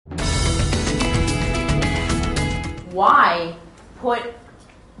why put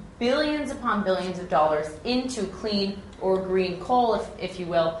billions upon billions of dollars into clean or green coal, if you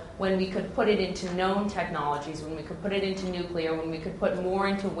will, when we could put it into known technologies, when we could put it into nuclear, when we could put more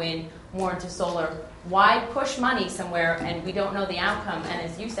into wind, more into solar? Why push money somewhere and we don't know the outcome? And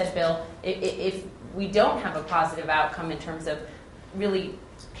as you said, Bill, if we don't have a positive outcome in terms of really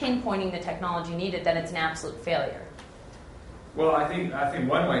pinpointing the technology needed, then it's an absolute failure. Well, I think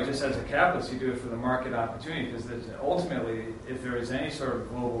one way, just as a capitalist, you do it for the market opportunity, because ultimately, if there is any sort of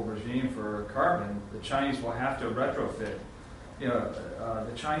global regime for carbon, the Chinese will have to retrofit.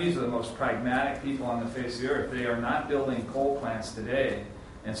 The Chinese are the most pragmatic people on the face of the earth. They are not building coal plants today,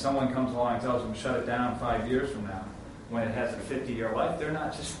 and someone comes along and tells them to shut it down 5 years from now, when it has a 50-year life. They're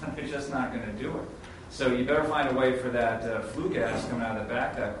just not going to do it. So you better find a way for that flue gas coming out of the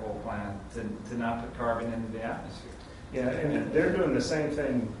back of that coal plant to not put carbon into the atmosphere. Yeah, and they're doing the same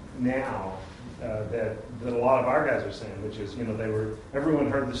thing now that a lot of our guys are saying, which is, everyone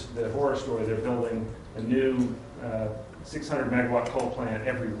heard the horror story. They're building a new 600 megawatt coal plant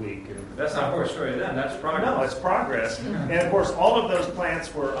every week. That's not a horror story then, that's progress. No, it's progress. And of course, all of those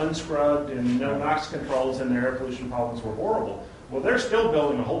plants were unscrubbed and no NOx controls, and their air pollution problems were horrible. Well, they're still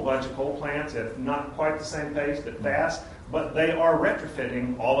building a whole bunch of coal plants at not quite the same pace, but fast, but they are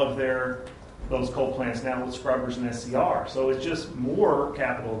retrofitting all of those coal plants now with scrubbers and SCR. So it's just more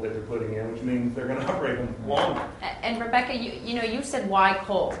capital that they're putting in, which means they're going to operate them longer. And Rebecca, you said why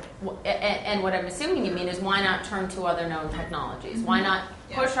coal? And what I'm assuming you mean is why not turn to other known technologies? Mm-hmm. Why not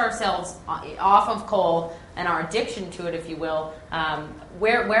push ourselves off of coal and our addiction to it, if you will?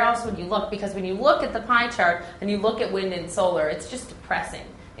 Where else would you look? Because when you look at the pie chart and you look at wind and solar, it's just depressing.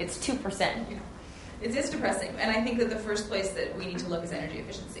 It's 2%. Yeah. It is depressing. And I think that the first place that we need to look is energy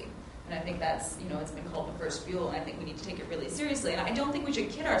efficiency. And I think that's, it's been called the first fuel, and I think we need to take it really seriously. And I don't think we should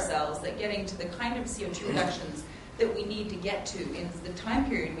kid ourselves that getting to the kind of CO2 reductions that we need to get to in the time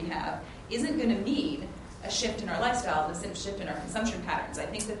period we have isn't going to mean a shift in our lifestyle, a shift in our consumption patterns. I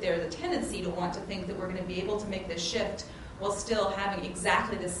think that there's a tendency to want to think that we're going to be able to make this shift while still having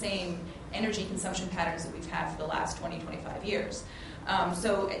exactly the same energy consumption patterns that we've had for the last 20, 25 years.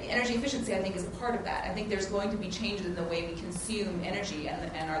 So energy efficiency, I think, is a part of that. I think there's going to be changes in the way we consume energy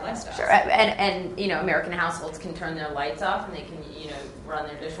and our lifestyles. Sure, and American households can turn their lights off and they can run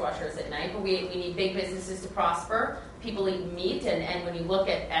their dishwashers at night. But we need big businesses to prosper. People eat meat, and when you look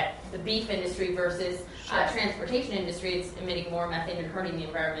at the beef industry versus transportation industry, it's emitting more methane and hurting the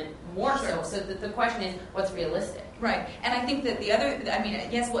environment more so. So the question is, what's realistic? Right, and I think that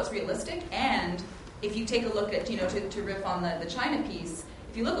yes, what's realistic, and if you take a look at, to riff on the China piece,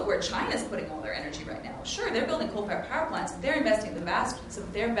 if you look at where China's putting all their energy right now, sure, they're building coal-fired power plants, but they're investing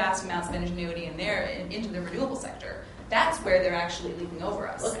their vast amounts of ingenuity into the renewable sector. That's where they're actually leaping over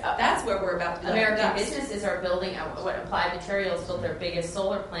us. Look, that's where we're about to be. American businesses are building, Applied Materials built their biggest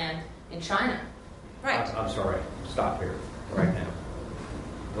solar plant in China. Right. I'm sorry, stop here right now.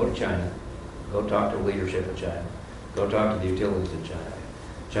 Go to China, go talk to the leadership of China, go talk to the utilities in China.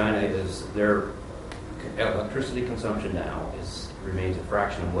 China is their electricity consumption now remains a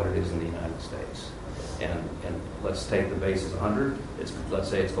fraction of what it is in the United States. And let's take the base as 100. Let's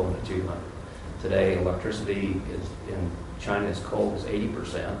say it's going to 200. Today, electricity in China's coal is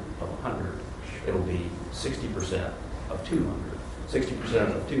 80% of 100. It'll be 60% of 200.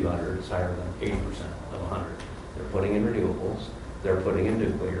 60% of 200 is higher than 80% of 100. They're putting in renewables. They're putting in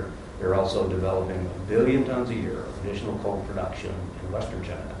nuclear. They're also developing 1 billion tons a year of additional coal production in western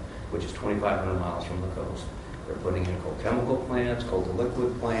China, which is 2,500 miles from the coast. They're putting in coal chemical plants, coal to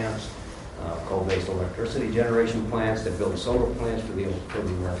liquid plants, coal-based electricity generation plants. They build solar plants for the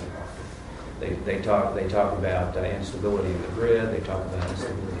American market. They talk about instability in the grid. They talk about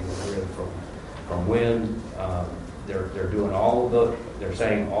instability in the grid from wind. They're doing they're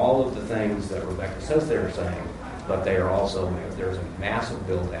saying all of the things that Rebecca says they're saying, but there's a massive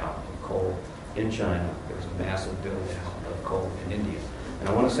build out of coal in China. There's a massive build out of coal in India. And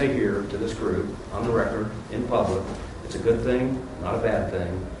I want to say here to this group, on the record, in public, it's a good thing, not a bad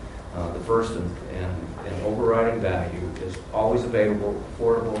thing. The first and overriding value is always available,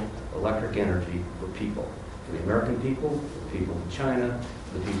 affordable electric energy for people. For the American people, for the people in China,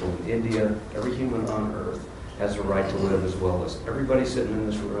 for the people in India, every human on Earth has the right to live as well as everybody sitting in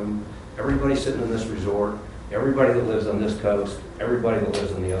this room, everybody sitting in this resort, everybody that lives on this coast, everybody that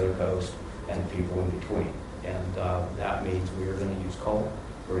lives on the other coast, and the people in between. And that means we are going to use coal,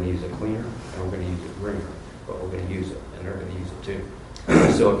 we're going to use it cleaner, and we're going to use it greener. But we're going to use it, and they're going to use it too.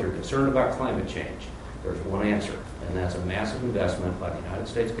 So if you're concerned about climate change, there's one answer, and that's a massive investment by the United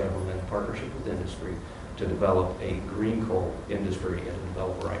States government in partnership with industry to develop a green coal industry and to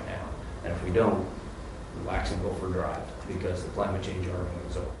develop right now. And if we don't, relax and go for a drive because the climate change argument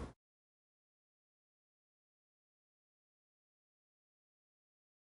is over.